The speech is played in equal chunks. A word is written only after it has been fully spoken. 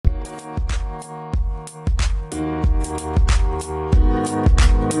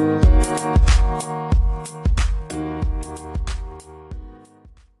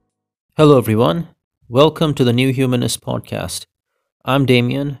Hello, everyone. Welcome to the new Humanist Podcast. I'm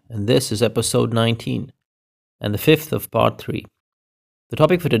Damian, and this is episode 19 and the fifth of part 3. The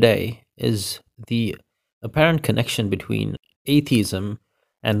topic for today is the apparent connection between atheism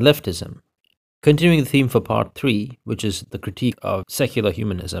and leftism. Continuing the theme for part 3, which is the critique of secular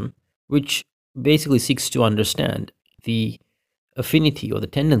humanism, which basically seeks to understand the affinity or the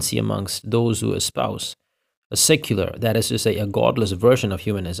tendency amongst those who espouse a secular, that is to say, a godless version of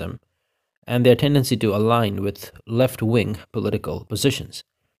humanism, and their tendency to align with left-wing political positions.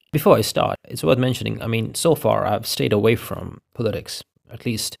 Before I start, it's worth mentioning, so far I've stayed away from politics. At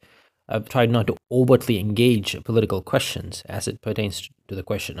least I've tried not to overtly engage political questions as it pertains to the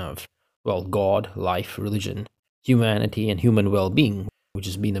question of, God, life, religion, humanity, and human well-being, which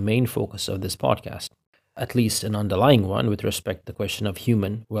has been the main focus of this podcast. At least an underlying one with respect to the question of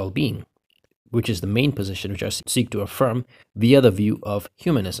human well-being, which is the main position which I seek to affirm via the view of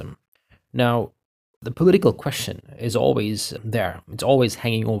humanism. Now, the political question is always there. It's always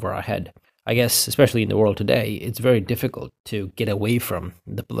hanging over our head. I guess, especially in the world today, it's very difficult to get away from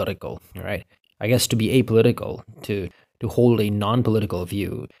the political, right? I guess to be apolitical, to hold a non-political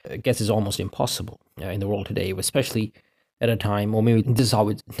view, I guess is almost impossible in the world today, especially at a time, or maybe this is how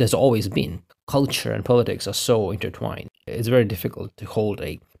it has always been. Culture and politics are so intertwined. It's very difficult to hold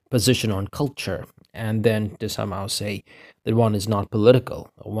a position on culture and then to somehow say that one is not political,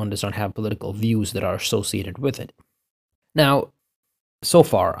 or one does not have political views that are associated with it. Now, so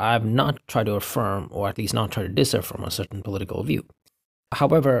far, I have not tried to affirm, or at least not tried to disaffirm a certain political view.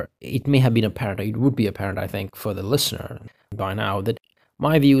 However, it may have been apparent, or it would be apparent, I think, for the listener by now, that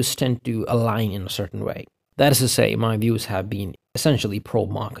my views tend to align in a certain way. That is to say, my views have been essentially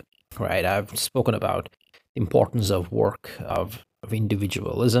pro-market, right? I've spoken about the importance of work, of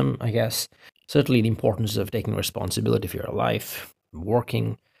individualism, I guess. Certainly the importance of taking responsibility for your life,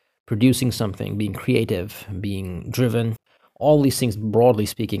 working, producing something, being creative, being driven. All these things, broadly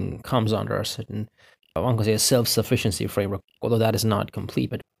speaking, comes under a certain, one could say, a self-sufficiency framework, although that is not complete.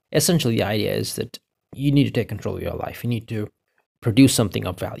 But essentially the idea is that you need to take control of your life. You need to produce something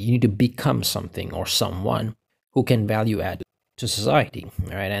of value. You need to become something or someone who can value add to society,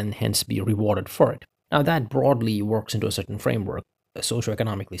 right, and hence be rewarded for it. Now that broadly works into a certain framework,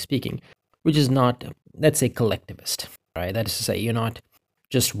 socioeconomically speaking, which is not, let's say, collectivist, right? That is to say, you're not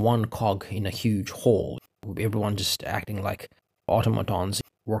just one cog in a huge whole, everyone just acting like automatons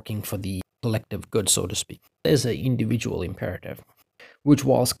working for the collective good, so to speak. There's an individual imperative, which,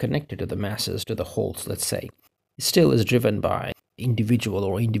 whilst connected to the masses, to the wholes, let's say, still is driven by individual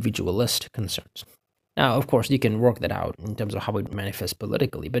or individualist concerns. Now, of course, you can work that out in terms of how it manifests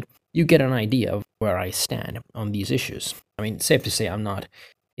politically, but you get an idea of where I stand on these issues. Safe to say I'm not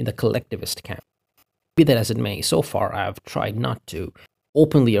in the collectivist camp. Be that as it may, so far I've tried not to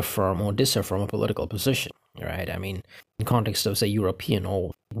openly affirm or disaffirm a political position, right? In context of, say, European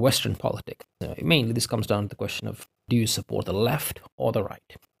or Western politics. Mainly this comes down to the question of, do you support the left or the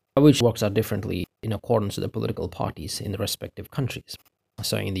right? Which works out differently in accordance with the political parties in the respective countries.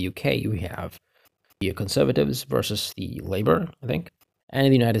 So in the UK, we have the Conservatives versus the Labour, I think. And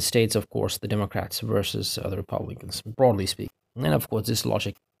in the United States, of course, the Democrats versus the Republicans, broadly speaking. And of course, this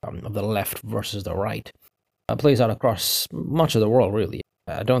logic of the left versus the right plays out across much of the world, really.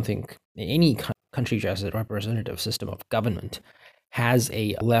 I don't think any country which has a representative system of government has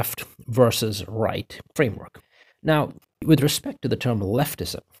a left versus right framework. Now, with respect to the term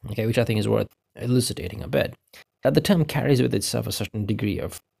leftism, okay, which I think is worth elucidating a bit, the term carries with itself a certain degree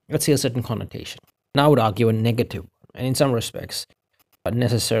of, let's say, a certain connotation. Now I would argue a negative, and in some respects,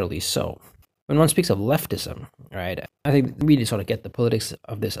 necessarily so. When one speaks of leftism, right, I think we need to sort of get the politics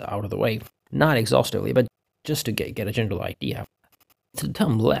of this out of the way, not exhaustively, but just to get a general idea. The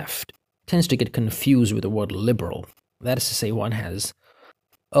term left tends to get confused with the word liberal. That is to say, one has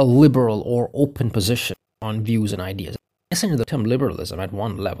a liberal or open position on views and ideas. Essentially, the term liberalism at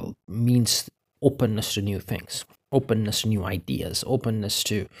one level means openness to new things, openness to new ideas, openness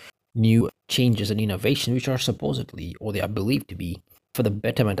to new changes and innovation, which are supposedly, or they are believed to be, for the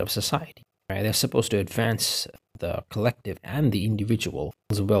betterment of society. Right? They're supposed to advance the collective and the individual's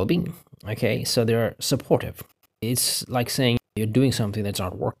well-being. Okay, so they're supportive. It's like saying you're doing something that's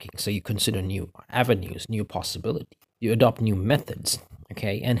not working, so you consider new avenues, new possibilities. You adopt new methods,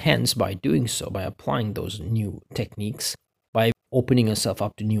 okay, and hence by doing so, by applying those new techniques, by opening yourself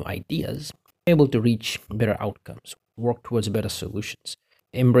up to new ideas, you're able to reach better outcomes, work towards better solutions,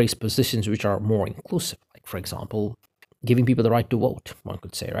 embrace positions which are more inclusive, like, for example, giving people the right to vote, one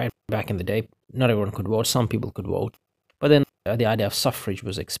could say, right? Back in the day, not everyone could vote, some people could vote, but then the idea of suffrage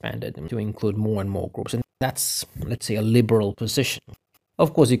was expanded to include more and more groups, and that's, let's say, a liberal position.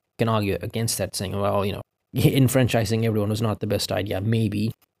 Of course, you can argue against that, saying, well, enfranchising everyone was not the best idea,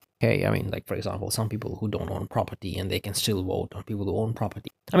 maybe. Okay, I mean, like, for example, some people who don't own property and they can still vote on people who own property.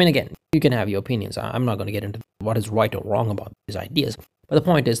 I mean, again, you can have your opinions. I'm not going to get into what is right or wrong about these ideas. But the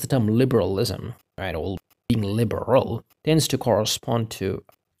point is, the term liberalism, right, or being liberal, tends to correspond to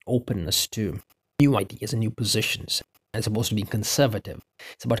openness to new ideas and new positions, as opposed to being conservative.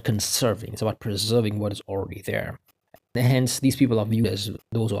 It's about conserving, it's about preserving what is already there. Hence, these people are viewed as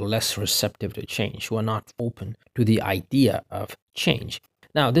those who are less receptive to change, who are not open to the idea of change.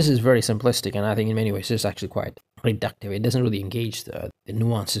 Now, this is very simplistic, and I think in many ways it's actually quite reductive. It doesn't really engage the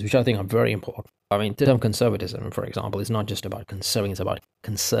nuances, which I think are very important. I mean, the term conservatism, for example, is not just about conserving, it's about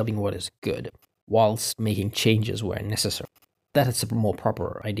conserving what is good, whilst making changes where necessary. That is a more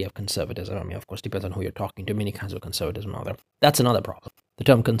proper idea of conservatism. I mean, of course, depends on who you're talking to. Many kinds of conservatism out there. That's another problem. The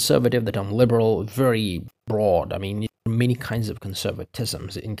term conservative, the term liberal, very broad. I mean, many kinds of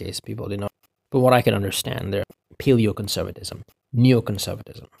conservatisms, in case people didn't know. But what I can understand, there paleoconservatism,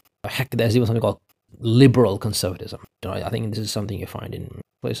 neoconservatism. Heck, there's even something called liberal conservatism. I think this is something you find in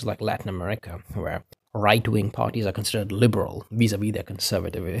places like Latin America, where right-wing parties are considered liberal vis-a-vis their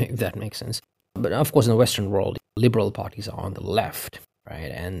conservative, if that makes sense. But of course, in the Western world, liberal parties are on the left,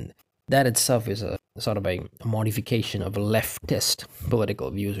 right? And that itself is a sort of a modification of leftist political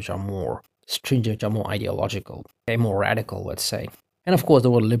views, which are more stringent, which are more ideological, more radical, let's say. And of course,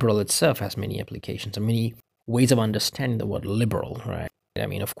 the word liberal itself has many applications and many ways of understanding the word liberal, right? I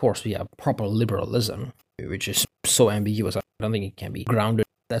mean, of course, we have proper liberalism, which is so ambiguous. I don't think it can be grounded.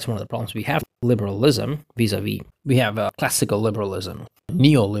 That's one of the problems. We have liberalism vis-a-vis. We have classical liberalism,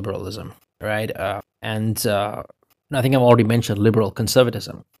 neoliberalism, right? And I think I've already mentioned liberal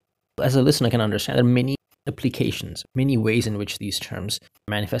conservatism. As a listener, I can understand there are many applications, many ways in which these terms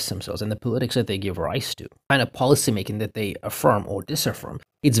manifest themselves, and the politics that they give rise to, kind of policymaking that they affirm or disaffirm.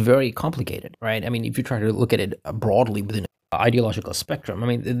 It's very complicated, right? I mean, if you try to look at it broadly within an ideological spectrum, I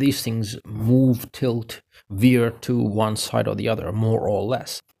mean, these things move, tilt, veer to one side or the other, more or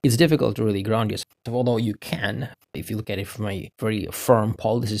less. It's difficult to really ground yourself, although you can, if you look at it from a very firm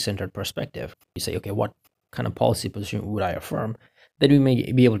policy-centered perspective. You say, okay, what kind of policy position would I affirm? Then we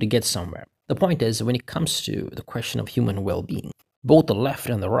may be able to get somewhere. The point is, when it comes to the question of human well-being, both the left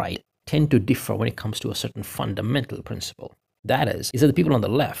and the right tend to differ when it comes to a certain fundamental principle. That is that the people on the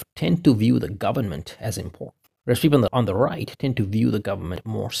left tend to view the government as important, whereas people on the right tend to view the government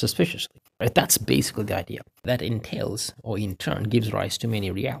more suspiciously. Right? That's basically the idea. That entails, or in turn, gives rise to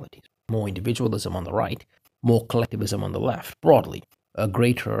many realities. More individualism on the right, more collectivism on the left, broadly. A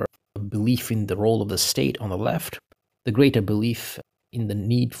greater belief in the role of the state on the left, the greater belief in the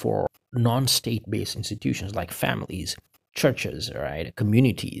need for non-state-based institutions like families, churches, right,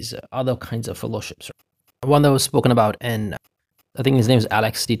 communities, other kinds of fellowships. One that was spoken about, and I think his name is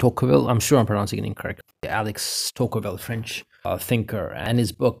Alex de Tocqueville. I'm sure I'm pronouncing it incorrect. Alex Tocqueville, French thinker, and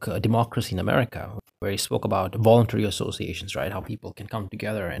his book Democracy in America, where he spoke about voluntary associations, right, how people can come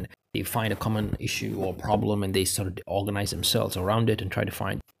together and they find a common issue or problem and they sort of organize themselves around it and try to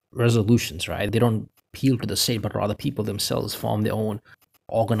find resolutions, right? They don't appeal to the state, but rather people themselves form their own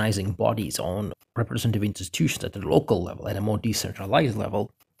organizing bodies, own representative institutions at the local level, at a more decentralized level,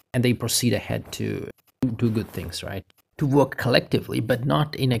 and they proceed ahead to do good things, right? To work collectively, but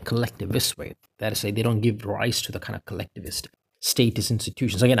not in a collectivist way. That is to say, they don't give rise to the kind of collectivist statist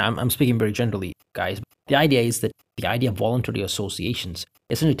institutions. Again, I'm speaking very generally, guys. The idea is that the idea of voluntary associations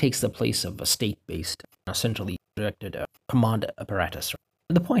essentially takes the place of a state-based, centrally directed command apparatus.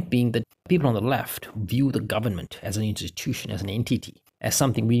 The point being that people on the left view the government as an institution, as an entity, as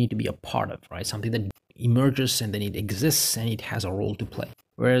something we need to be a part of, right? Something that emerges and then it exists and it has a role to play.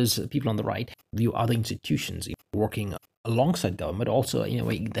 Whereas people on the right view other institutions working alongside government also in a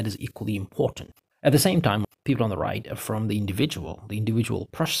way that is equally important. At the same time, people on the right affirm the individual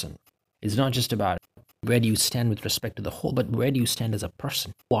person. It's not just about where do you stand with respect to the whole, but where do you stand as a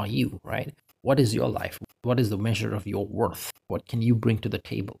person? Who are you, right? What is your life? What is the measure of your worth? What can you bring to the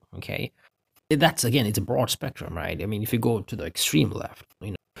table, okay? That's, again, it's a broad spectrum, right? I mean, if you go to the extreme left,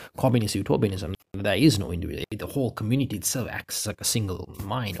 communist utopianism, there is no individual. The whole community itself acts like a single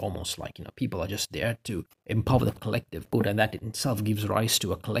mind, almost like, people are just there to empower the collective good, and that in itself gives rise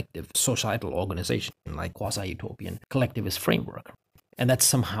to a collective societal organization, like quasi-utopian collectivist framework. And that's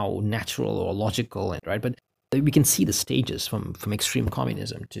somehow natural or logical, right? But we can see the stages from extreme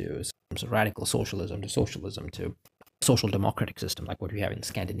communism to radical socialism to social democratic system, like what we have in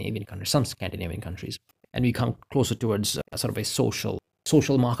Scandinavian countries, some Scandinavian countries. And we come closer towards sort of a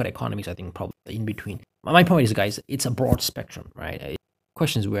social market economies, I think, probably in between. My point is, guys, it's a broad spectrum, right? The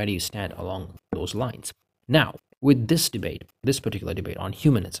question is, where do you stand along those lines? Now, with this debate, this particular debate on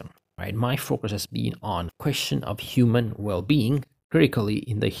humanism, right, my focus has been on question of human well-being critically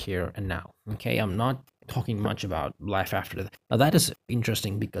in the here and now. Okay, I'm not talking much about life after death. Now, that is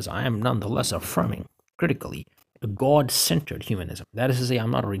interesting because I am nonetheless affirming critically the God-centered humanism. That is to say, I'm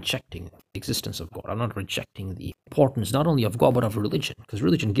not rejecting the existence of God. I'm not rejecting the importance not only of God but of religion, because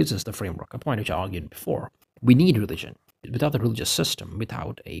religion gives us the framework, a point which I argued before. We need religion. Without a religious system,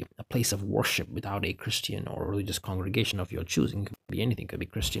 without a place of worship, without a Christian or religious congregation of your choosing, it could be anything, it could be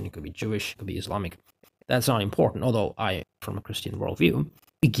Christian, it could be Jewish, it could be Islamic. That's not important, although from a Christian worldview,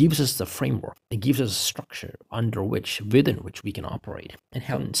 it gives us the framework, it gives us a structure within which we can operate, and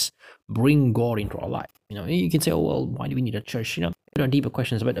hence bring God into our life. You can say, oh, well, why do we need a church? There are deeper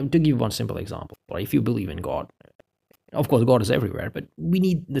questions, but to give you one simple example, right? If you believe in God, of course, God is everywhere, but we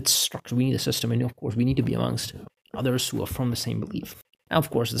need that structure, we need a system, and of course, we need to be amongst others who are from the same belief. Now, of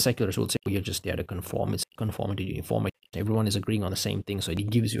course, the secularists will say, well, you're just there to conform. It's conformity to uniformity. Everyone is agreeing on the same thing, so it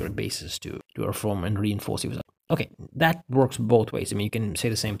gives you a basis to affirm and reinforce yourself. Okay, that works both ways. You can say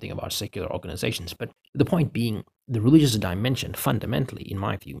the same thing about secular organizations, but the point being, the religious dimension, fundamentally, in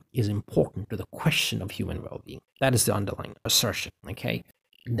my view, is important to the question of human well-being. That is the underlying assertion, okay?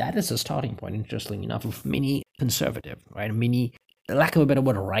 That is a starting point, interestingly enough, of many conservative, right? Many, lack of a better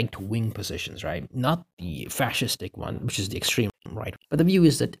word, right-wing positions, right? Not the fascistic one, which is the extreme right. But the view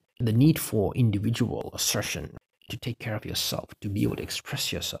is that the need for individual assertion to take care of yourself, to be able to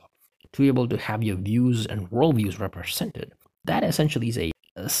express yourself, to be able to have your views and worldviews represented, that essentially is a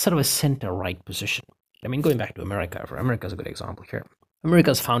sort of a center-right position. Going back to America is a good example here.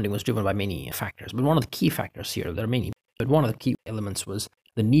 America's founding was driven by many factors, but one of the key factors here, there are many, but one of the key elements was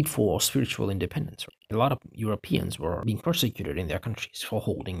the need for spiritual independence. A lot of Europeans were being persecuted in their countries for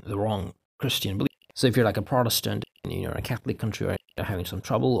holding the wrong Christian belief. So if you're like a Protestant and you're in a Catholic country, right, you're having some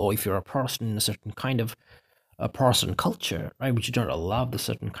trouble, or if you're a Protestant in a certain kind of a Protestant culture, right, which you don't allow the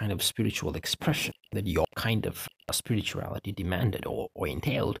certain kind of spiritual expression that your kind of spirituality demanded or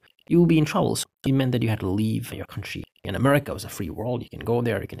entailed, you will be in trouble. So it meant that you had to leave your country. In America, it was a free world. You can go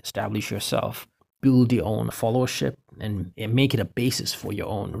there, you can establish yourself, build your own followership, and make it a basis for your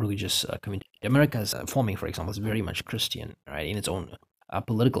own religious community. America's forming, for example, is very much Christian, right, in its own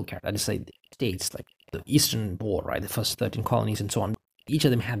political character. I just say states like the Eastern Board, right, the first 13 colonies and so on, each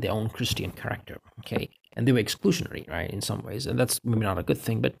of them had their own Christian character, okay? And they were exclusionary, right, in some ways. And that's maybe not a good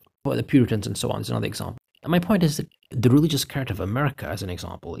thing, but for the Puritans and so on is another example. And my point is that the religious character of America, as an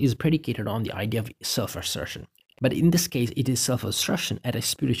example, is predicated on the idea of self-assertion. But in this case, it is self-assertion at a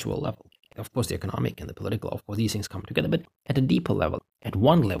spiritual level. Of course, the economic and the political, of course, these things come together, but at a deeper level, at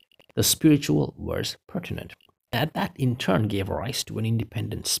one level, the spiritual was pertinent. And that, in turn, gave rise to an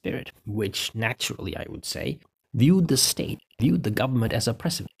independent spirit, which naturally, I would say, viewed the state, viewed the government as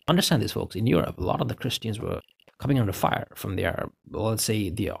oppressive. Understand this, folks. In Europe, a lot of the Christians were coming under fire from their, let's say,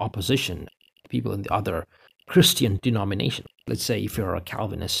 the opposition, people in the other Christian denomination. Let's say if you're a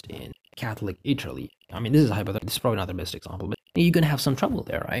Calvinist in Catholic Italy. This is hypothetical. This is probably not the best example, but you're going to have some trouble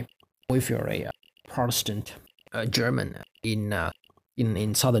there, right? Or if you're a Protestant German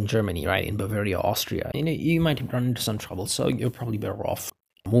in southern Germany, right, in Bavaria, Austria, you might run into some trouble. So you're probably better off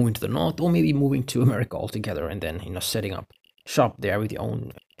moving to the north, or maybe moving to America altogether, and then setting up shop there with your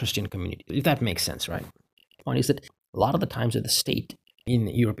own Christian community, if that makes sense, right? The point is that a lot of the times at the state in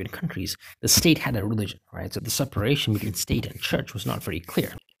European countries, the state had a religion, right? So the separation between state and church was not very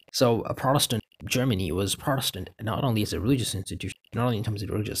clear. So a Protestant Germany was Protestant not only as a religious institution, not only in terms of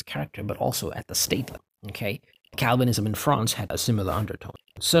religious character, but also at the state level, okay? Calvinism in France had a similar undertone.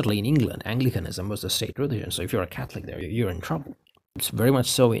 Certainly in England, Anglicanism was the state religion. So if you're a Catholic there, you're in trouble. It's very much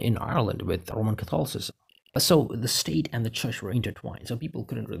so in Ireland with Roman Catholicism. So the state and the church were intertwined. So people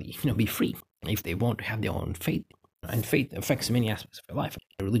couldn't really, be free if they want to have their own faith. And faith affects many aspects of your life.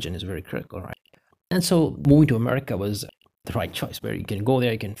 Religion is very critical, right? And so moving to America was the right choice, where you can go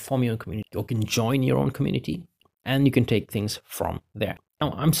there, you can form your own community, you can join your own community, and you can take things from there.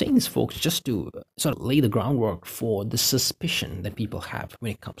 Now, I'm saying this, folks, just to sort of lay the groundwork for the suspicion that people have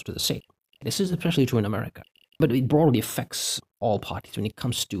when it comes to the state. This is especially true in America, but it broadly affects all parties when it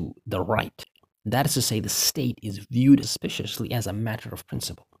comes to the right. That is to say, the state is viewed suspiciously as a matter of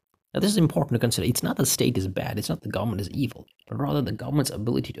principle. Now, this is important to consider. It's not the state is bad, it's not the government is evil, but rather the government's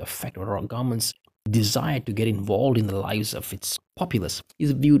ability to affect, or our government's desire to get involved in the lives of its populace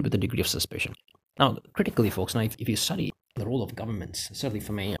is viewed with a degree of suspicion. Now, critically, folks, if you study the role of governments, certainly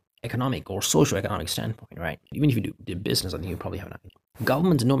from an economic or socio-economic standpoint, right? Even if you do business, I think you probably have an idea.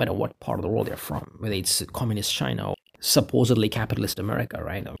 Governments, no matter what part of the world they're from, whether it's communist China or supposedly capitalist America,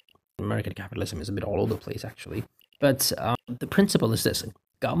 right? American capitalism is a bit all over the place, actually. But the principle is this.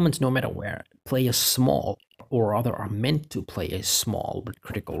 governments, no matter where, play a small, or rather are meant to play a small but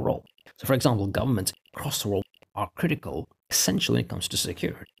critical role. So, for example, governments across the world are critical, essentially, when it comes to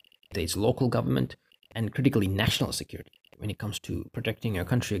security. There's local government and critically national security when it comes to protecting your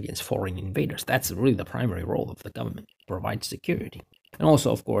country against foreign invaders. That's really the primary role of the government, provide security. And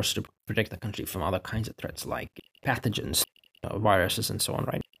also, of course, to protect the country from other kinds of threats like pathogens, viruses, and so on,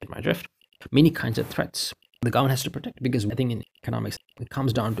 right? Get my drift? Many kinds of threats the government has to protect, because I think in economics, it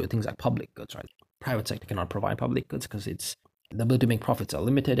comes down to things like public goods, right? Private sector cannot provide public goods because it's the ability to make profits are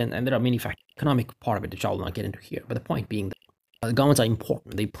limited, and there are many factors. Economic part of it, which I will not get into here. But the point being that the governments are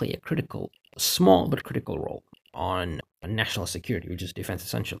important. They play a critical, small but critical role on national security, which is defense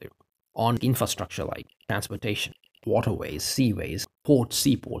essentially, on infrastructure like transportation, waterways, seaways, ports,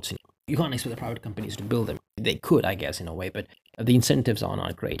 seaports. You can't expect the private companies to build them. They could, I guess, in a way, but the incentives are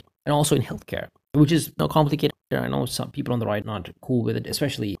not great. And also in healthcare, which is not complicated. I know some people on the right are not cool with it,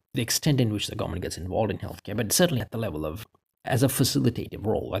 especially the extent in which the government gets involved in healthcare, but certainly at the level of as a facilitative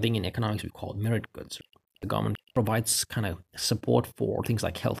role. I think in economics we call it merit goods. The government provides kind of support for things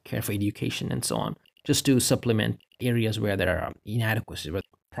like healthcare, for education, and so on, just to supplement areas where there are inadequacies, where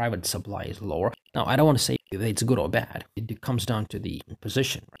private supply is lower. Now, I don't want to say that it's good or bad. It comes down to the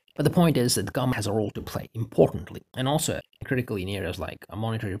position. But the point is that the government has a role to play, importantly, and also critically in areas like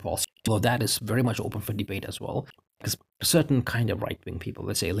monetary policy, although that is very much open for debate as well, because certain kind of right-wing people,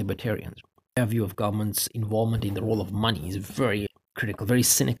 let's say libertarians, their view of government's involvement in the role of money is very critical, very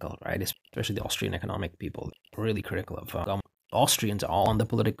cynical, right? Especially the Austrian economic people, really critical of government. Austrians are on the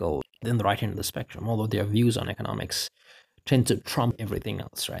political, in the right hand of the spectrum, although their views on economics tend to trump everything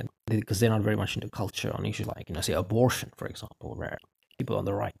else, right? Because they're not very much into culture on issues like, say, abortion, for example, where people on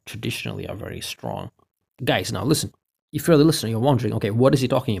the right traditionally are very strong. Guys, now listen, if you're the listener, you're wondering, okay, what is he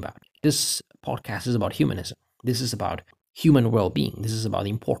talking about? This podcast is about humanism. This is about human well-being. This is about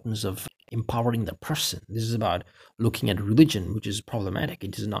the importance of empowering the person. This is about looking at religion, which is problematic.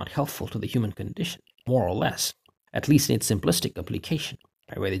 It is not helpful to the human condition, more or less, at least in its simplistic application,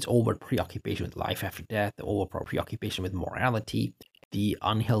 right? Whether it's overt preoccupation with life after death, the overt preoccupation with morality, the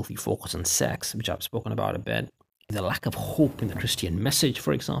unhealthy focus on sex, which I've spoken about a bit, the lack of hope in the Christian message,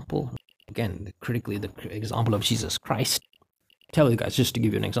 for example. Again, critically, the example of Jesus Christ. Tell you guys, just to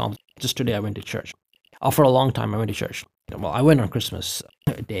give you an example, just today I went to church. For a long time, I went to church. Well, I went on Christmas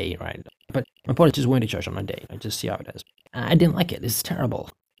Day, right? But my point is just went to church on a day. I just see how it is. I didn't like it. It's terrible.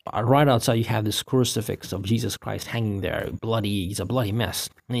 Right outside, you have this crucifix of Jesus Christ hanging there, bloody. He's a bloody mess.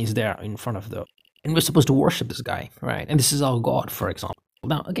 And he's there in front of and we're supposed to worship this guy, right? And this is our God, for example.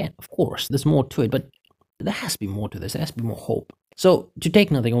 Now, again, of course, there's more to it, but there has to be more to this. There has to be more hope. So, to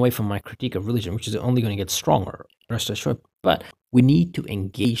take nothing away from my critique of religion, which is only going to get stronger, rest assured, but we need to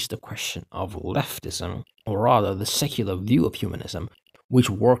engage the question of leftism, or rather the secular view of humanism, which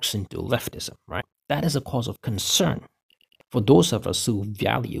works into leftism, right? That is a cause of concern for those of us who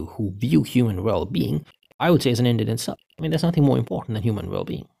view human well-being. I would say as an end in itself. I mean, there's nothing more important than human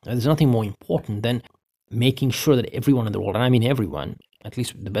well-being. There's nothing more important than making sure that everyone in the world, and I mean everyone, at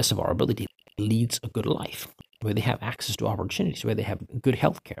least to the best of our ability, leads a good life, where they have access to opportunities, where they have good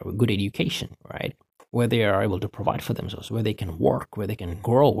healthcare, good education, right? Where they are able to provide for themselves, where they can work, where they can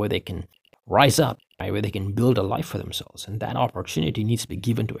grow, where they can rise up, right? Where they can build a life for themselves. And that opportunity needs to be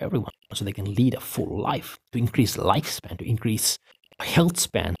given to everyone so they can lead a full life, to increase lifespan, to increase health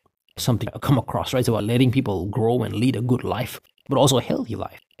span. Something I come across, right? It's about letting people grow and lead a good life, but also a healthy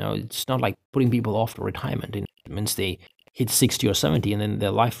life. It's not like putting people off to retirement. It means they hit 60 or 70 and then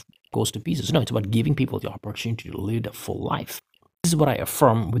their life goes to pieces. No, it's about giving people the opportunity to lead a full life. This is what I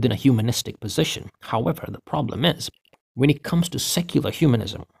affirm within a humanistic position. However, the problem is, when it comes to secular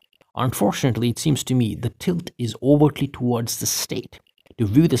humanism, unfortunately, it seems to me the tilt is overtly towards the state, to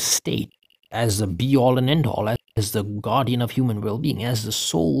view the state as the be-all and end-all, as the guardian of human well-being, as the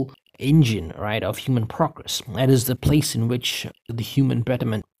sole engine, right, of human progress. That is the place in which the human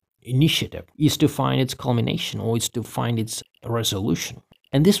betterment initiative is to find its culmination, or is to find its resolution.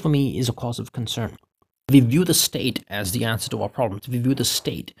 And this, for me, is a cause of concern. We view the state as the answer to our problems. We view the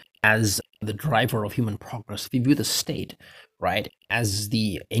state as the driver of human progress. We view the state, right, as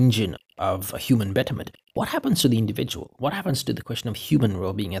the engine of human betterment. What happens to the individual? What happens to the question of human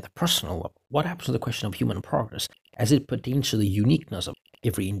well-being at the personal level? What happens to the question of human progress as it pertains to the uniqueness of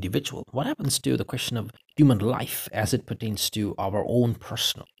every individual? What happens to the question of human life as it pertains to our own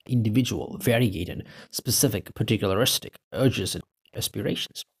personal, individual, variegated, specific, particularistic urges and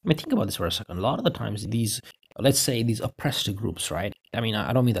aspirations? I mean, think about this for a second. A lot of the times these, let's say these oppressed groups, right? I mean,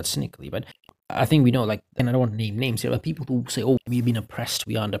 I don't mean that cynically, but I think we know, like, and I don't want to name names here, but people who say, oh, we've been oppressed,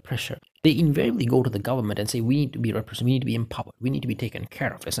 we are under pressure, they invariably go to the government and say, we need to be represented, we need to be empowered, we need to be taken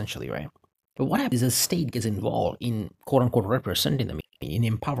care of, essentially, right? But what happens is the state gets involved in, quote unquote, representing them, in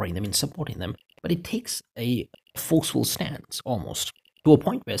empowering them, in supporting them, but it takes a forceful stance, almost, to a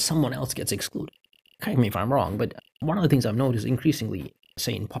point where someone else gets excluded. Correct me if I'm wrong, but one of the things I've noticed increasingly,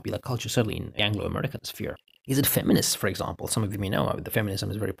 say in popular culture, certainly in the Anglo-American sphere, is it feminists, for example? Some of you may know the feminism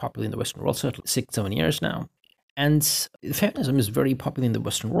is very popular in the Western world, certainly 6-7 years now. And feminism is very popular in the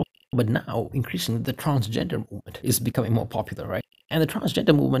Western world. But now, increasingly, the transgender movement is becoming more popular, right? And the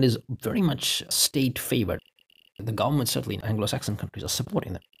transgender movement is very much state-favored. The government, certainly in Anglo-Saxon countries, are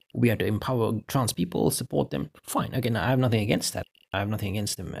supporting them. We are to empower trans people, support them. Fine. Again, I have nothing against that. I have nothing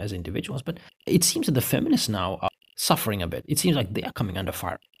against them as individuals. But it seems that the feminists now are suffering a bit. It seems like they are coming under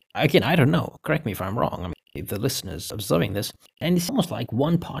fire. Again, I don't know. Correct me if I'm wrong. I mean, if the listeners observing this, and it's almost like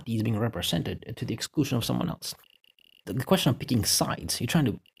one party is being represented to the exclusion of someone else. The question of picking sides, you're trying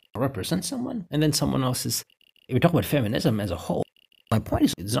to represent someone, and then someone else is. If we talk about feminism as a whole, my point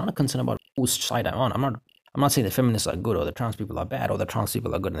is, it's not a concern about whose side I'm on. I'm not saying the feminists are good or the trans people are bad, or the trans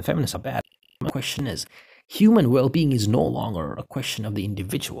people are good and the feminists are bad. My question is, human well-being is no longer a question of the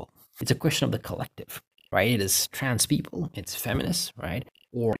individual. It's a question of the collective, right? It is trans people, it's feminists, right?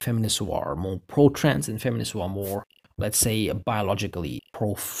 Or feminists who are more pro-trans and feminists who are more, let's say, biologically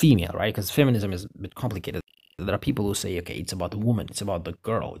pro-female, right? Because feminism is a bit complicated. There are people who say, okay, it's about the woman, it's about the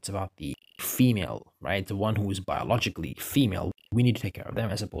girl, it's about the female, right? The one who is biologically female. We need to take care of them,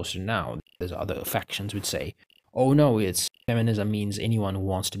 as opposed to now, there's other factions which say, oh no, it's feminism means anyone who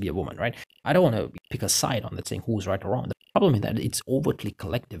wants to be a woman, right? I don't want to pick a side on that saying who's right or wrong. The problem is that it's overtly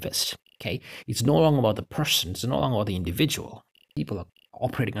collectivist, okay? It's no longer about the person, it's no longer about the individual. People are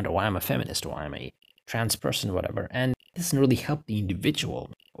operating under why I'm a feminist or I'm a trans person, whatever, and this doesn't really help the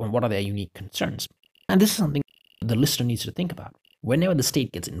individual on what are their unique concerns. And this is something the listener needs to think about. Whenever the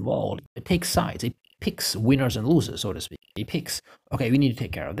state gets involved, it takes sides. It picks winners and losers, so to speak. It picks, okay, we need to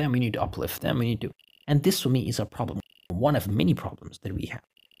take care of them, we need to uplift them, we need to. And this, for me, is a problem, one of many problems that we have.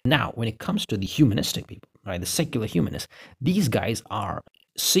 Now, when it comes to the humanistic people, right, the secular humanists, these guys are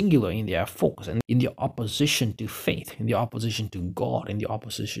singular in their focus and in their opposition to faith, in their opposition to God, in their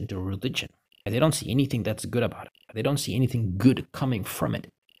opposition to religion. And they don't see anything that's good about it. They don't see anything good coming from it.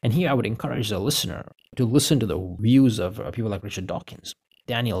 And here I would encourage the listener to listen to the views of people like Richard Dawkins,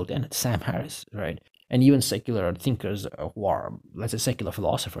 Daniel.Dennett, Sam Harris, right? And even secular thinkers who are, let's say, secular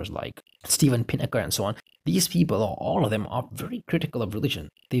philosophers like Steven Pinnaker and so on. These people, all of them, are very critical of religion.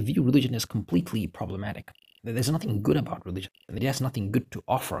 They view religion as completely problematic. There's nothing good about religion. It has nothing good to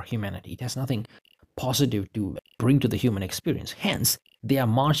offer humanity. It has nothing positive to bring to the human experience. Hence, their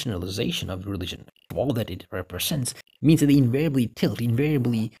marginalization of religion, all that it represents, means that they invariably tilt,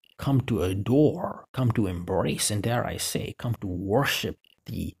 invariably come to adore, come to embrace, and dare I say, come to worship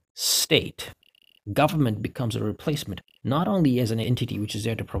the state. Government becomes a replacement, not only as an entity which is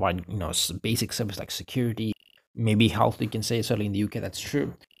there to provide, basic service like security, maybe health, you can say, certainly in the UK that's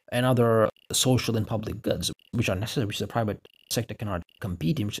true, and other social and public goods, which are necessary, which the private sector cannot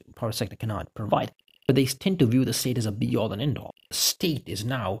compete in, which the private sector cannot provide. But they tend to view the state as a be-all and end-all. The state is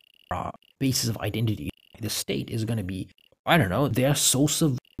now a basis of identity. The state is going to be, I don't know, their source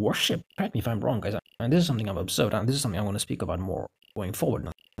of worship. Correct me if I'm wrong, guys. And this is something I've observed, and this is something I want to speak about more going forward.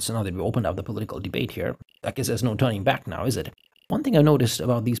 So now that we've opened up the political debate here, I guess there's no turning back now, is it? One thing I noticed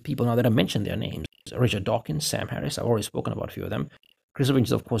about these people, now that I mentioned their names, Richard Dawkins, Sam Harris, I've already spoken about a few of them. Chris Lynch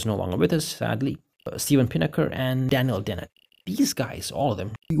is, of course, no longer with us, sadly. Steven Pinnaker and Daniel.Dennett. These guys, all of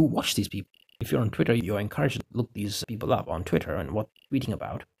them, you watch these people. If you're on Twitter, you're encouraged to look these people up on Twitter and what they're tweeting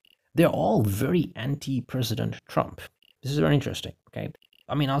about. They're all very anti-President Trump. This is very interesting, okay?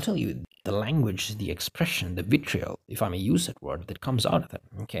 I mean, I'll tell you, the language, the expression, the vitriol, if I may use that word, that comes out of them,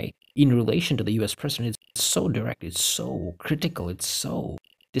 okay, in relation to the US president, it's so direct, it's so critical, it's so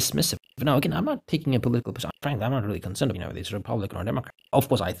dismissive. Now, again, I'm not taking a political position. Frankly, I'm not really concerned, if it's Republican or Democrat. Of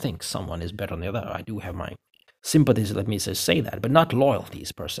course, I think someone is better than the other. I do have my sympathies, let me just say that, but not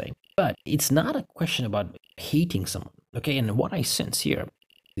loyalties per se. But it's not a question about hating someone, okay? And what I sense here,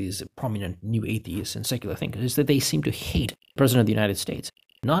 these prominent new atheists and secular thinkers, is that they seem to hate the President of the United States.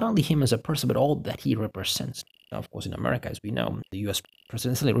 Not only him as a person, but all that he represents. Now, of course, in America, as we know, the US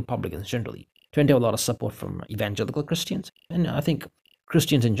presidentially, Republicans generally tend to have a lot of support from evangelical Christians. And I think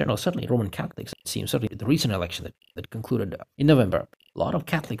Christians in general, certainly Roman Catholics, it seems, certainly the recent election that concluded in November, a lot of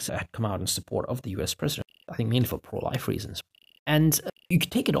Catholics had come out in support of the US president, I think mainly for pro-life reasons. And you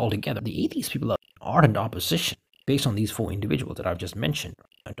could take it all together. The atheist people are ardent opposition based on these four individuals that I've just mentioned,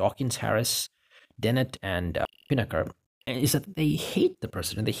 Dawkins, Harris, Dennett, and Pinnaker. is that they hate the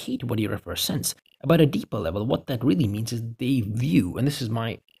president, they hate what he represents. But at a deeper level, what that really means is they view, and this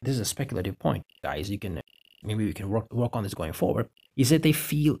is a speculative point, guys. You can maybe we can work on this going forward. Is that they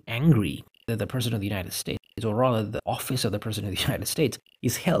feel angry that the president of the United States, or rather the office of the president of the United States,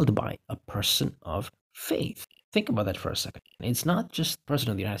 is held by a person of faith. Think about that for a second. It's not just the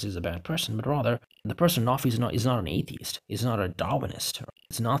president of the United States is a bad person, but rather the person in office is not an atheist, is not a Darwinist,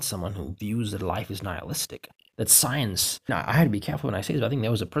 it's not someone who views that life is nihilistic, that science. Now, I had to be careful when I say this, but I think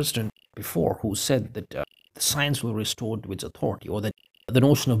there was a president before who said that the science will restore to its authority, or that the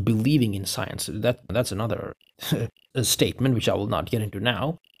notion of believing in science, that's another statement which I will not get into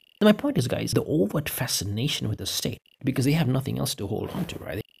now. And my point is, guys, the overt fascination with the state, because they have nothing else to hold on to,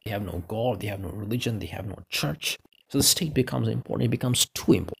 right? They have no God, they have no religion, they have no church. So the state becomes important, it becomes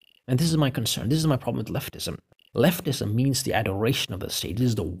too important. And this is my concern, this is my problem with leftism. Leftism means the adoration of the state, it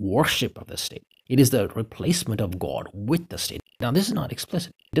is the worship of the state. It is the replacement of God with the state. Now, this is not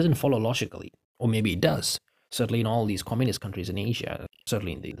explicit, it doesn't follow logically, or maybe it does. Certainly in all these communist countries in Asia,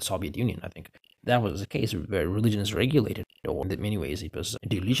 certainly in the Soviet Union, I think, that was the case where religion is regulated, or in many ways it was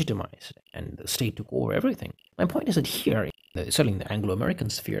delegitimized, and the state took over everything. My point is that here, certainly in the Anglo-American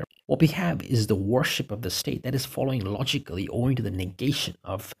sphere, what we have is the worship of the state that is following logically owing to the negation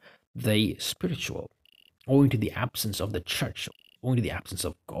of the spiritual, owing to the absence of the church, owing to the absence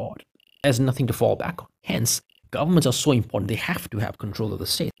of God. There's nothing to fall back on. Hence, governments are so important, they have to have control of the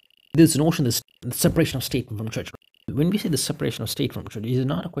state. This notion, this separation of state from church. When we say the separation of state from church, it is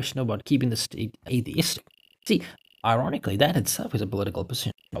not a question about keeping the state atheistic. See, ironically, that itself is a political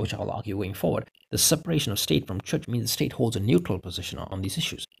position, which I'll argue going forward. The separation of state from church means the state holds a neutral position on these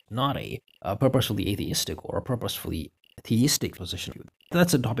issues, not a purposefully atheistic or a purposefully theistic position.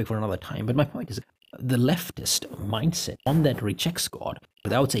 That's a topic for another time, but my point is the leftist mindset, one that rejects God,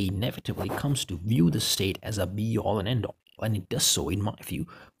 but I would say inevitably comes to view the state as a be-all and end-all. And it does so, in my view,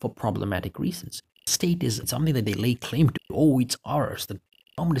 for problematic reasons. State is something that they lay claim to. Oh, it's ours. The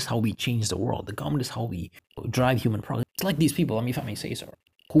government is how we change the world. The government is how we drive human progress. It's like these people, if I may say so,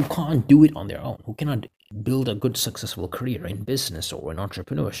 who can't do it on their own, who cannot build a good, successful career in business or in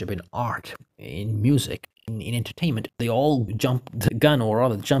entrepreneurship, in art, in music, in entertainment. They all jump the gun, or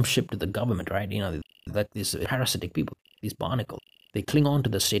rather jump ship to the government, right? Like these parasitic people, these barnacles. They cling on to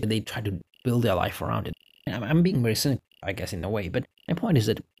the state and they try to build their life around it. And I'm being very cynical, I guess, in a way, but my point is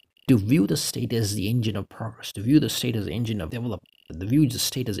that to view the state as the engine of progress, to view the state as the engine of development, to view the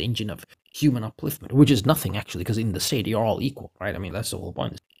state as the engine of human upliftment, which is nothing actually, because in the state you're all equal, right? That's the whole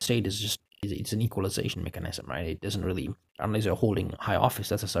point. The state is just, it's an equalization mechanism, right? It doesn't really, unless you're holding high office,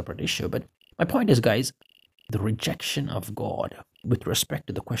 that's a separate issue. But my point is, guys, the rejection of God with respect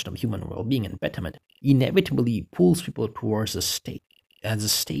to the question of human well-being and betterment inevitably pulls people towards the state as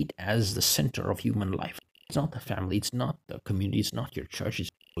the center of human life. It's not the family, it's not the community, it's not your church,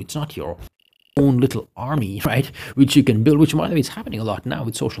 it's not your own little army, right, which you can build, which, by the way, is happening a lot now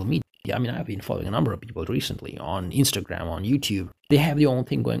with social media. I've been following a number of people recently on Instagram, on YouTube. They have their own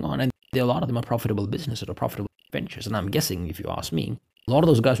thing going on, and a lot of them are profitable businesses or profitable ventures. And I'm guessing, if you ask me, a lot of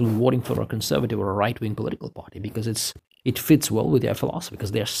those guys will be voting for a conservative or a right-wing political party because it fits well with their philosophy,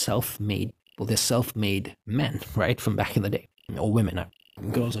 because they're self-made people, they're self-made men, right, from back in the day, or women.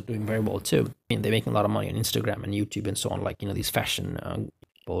 Girls are doing very well too. They're making a lot of money on Instagram and YouTube and so on, like, these fashion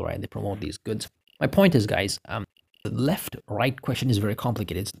people, right? They promote these goods. My point is, guys, the left-right question is very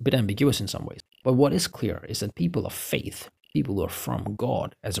complicated. It's a bit ambiguous in some ways. But what is clear is that people of faith, people who are from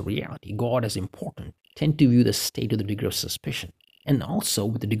God as a reality, God as important, tend to view the state with a degree of suspicion. And also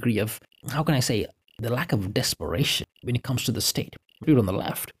with the degree of, how can I say, the lack of desperation when it comes to the state. People on the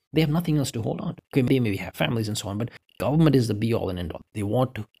left, they have nothing else to hold on to. Okay, they maybe have families and so on, but government is the be-all and end-all. They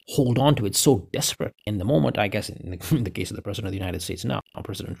want to hold on to it so desperate. In the moment, I guess, in the case of the President of the United States now,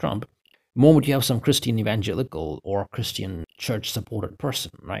 President Trump, the moment you have some Christian evangelical or Christian church-supported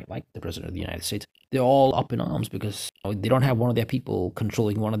person, right, like the President of the United States, they're all up in arms because they don't have one of their people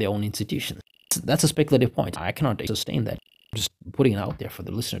controlling one of their own institutions. That's a speculative point. I cannot sustain that. I'm just putting it out there for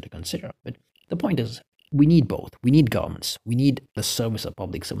the listener to consider. But the point is, we need both. We need governments. We need the service of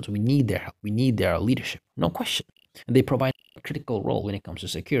public servants. We need their help. We need their leadership. No question. And they provide a critical role when it comes to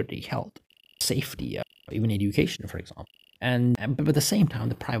security, health, safety, even education, for example. But at the same time,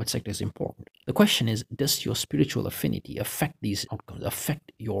 the private sector is important. The question is, does your spiritual affinity affect these outcomes,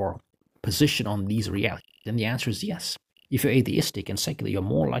 affect your position on these realities? And the answer is yes. If you're atheistic and secular, you're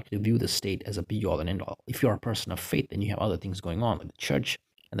more likely to view the state as a be-all and end-all. If you're a person of faith, then you have other things going on, like the church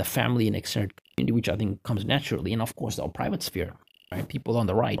and the family and extended community, which I think comes naturally. And of course, our private sphere, right? People on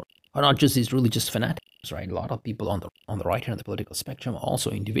the right are not just these religious fanatics, right? A lot of people on the right hand of the political spectrum are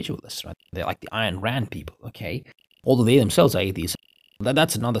also individualists, right? They're like the Ayn Rand people, okay? although they themselves are atheists.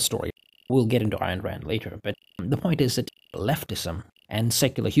 That's another story. We'll get into Ayn Rand later. But the point is that leftism and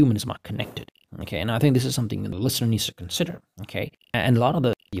secular humanism are connected. Okay, and I think this is something the listener needs to consider. Okay, and a lot of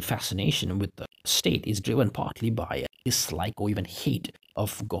the fascination with the state is driven partly by a dislike or even hate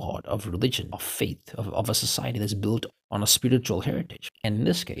of God, of religion, of faith, of a society that's built on a spiritual heritage. And in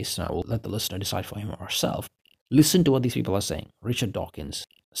this case, I will let the listener decide for him or herself. Listen to what these people are saying. Richard Dawkins,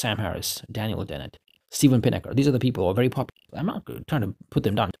 Sam Harris, Daniel Dennett, Stephen Pinnaker. These are the people who are very popular. I'm not trying to put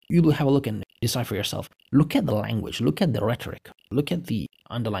them down. You will have a look and decide for yourself. Look at the language. Look at the rhetoric. Look at the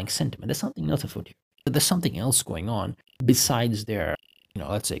underlying sentiment. There's something else afoot here. There's something else going on besides their,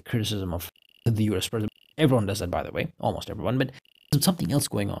 let's say, criticism of the U.S. president. Everyone does that, by the way. Almost everyone. But there's something else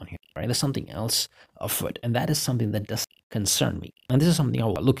going on here, right? There's something else afoot. And that is something that does concern me. And this is something I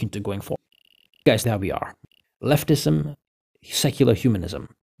will look into going forward. Guys, there we are. Leftism, secular humanism.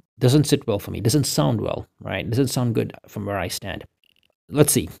 Doesn't sit well for me. Doesn't sound well, right? Doesn't sound good from where I stand.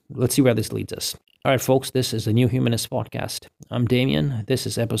 Let's see. Let's see where this leads us. All right, folks, this is the New Humanist Podcast. I'm Damian. This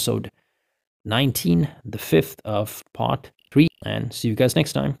is episode 19, the 5th of part 3. And see you guys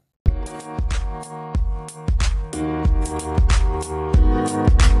next time.